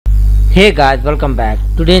Hey guys, welcome back.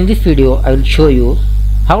 Today in this video I will show you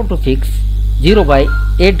how to fix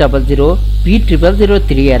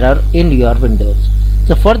 0x800B0003 error in your Windows.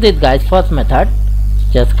 So for this guys, first method,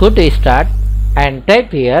 just go to start and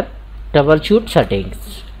type here troubleshoot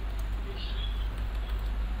settings.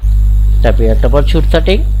 Type here troubleshoot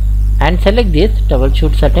setting and select this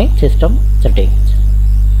troubleshoot setting system settings.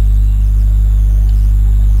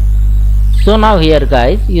 So now here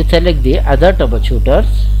guys, you select the other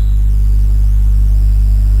troubleshooters.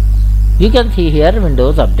 You can see here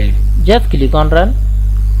Windows Update. Just click on run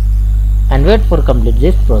and wait for complete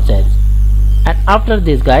this process. And after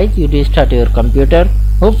this guys, you restart your computer.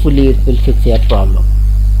 Hopefully it will fix your problem.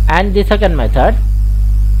 And the second method,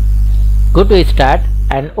 go to start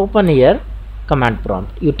and open here command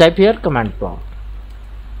prompt. You type here command prompt.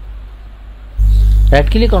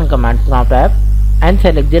 Right click on command prompt app and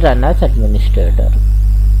select the run as administrator.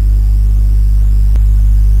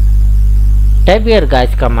 Type here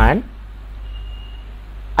guys command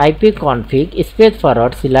ipconfig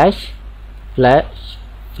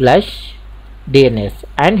 //flush DNS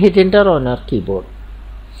and hit enter on your keyboard.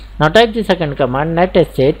 Now type the second command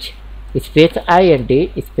netsh int IP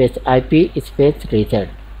reset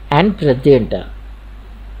and press the enter.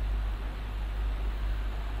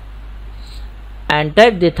 And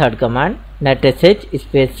type the third command netsh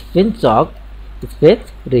winsock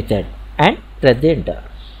reset and press the enter.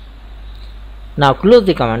 Now close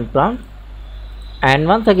the command prompt and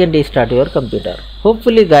once again restart your computer.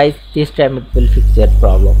 Hopefully guys, this time it will fix your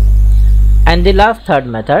problem. And the last third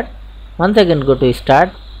method, once again go to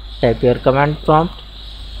start, type your command prompt,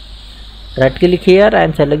 right click here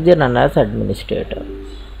and select the run as administrator.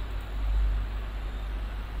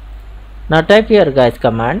 Now type here guys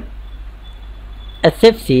command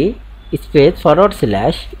sfc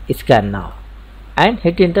 /scan now and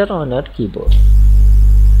hit enter on your keyboard.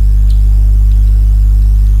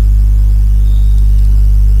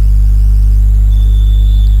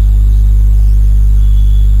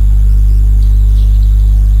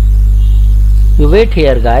 You wait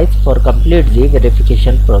here guys for complete the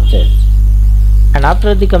verification process, and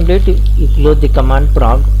after the complete you close the command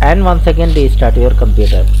prompt and once again restart your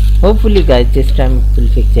computer. Hopefully guys, this time it will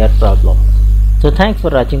fix your problem. So thanks for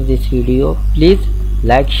watching this video. Please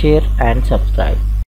like, share and subscribe.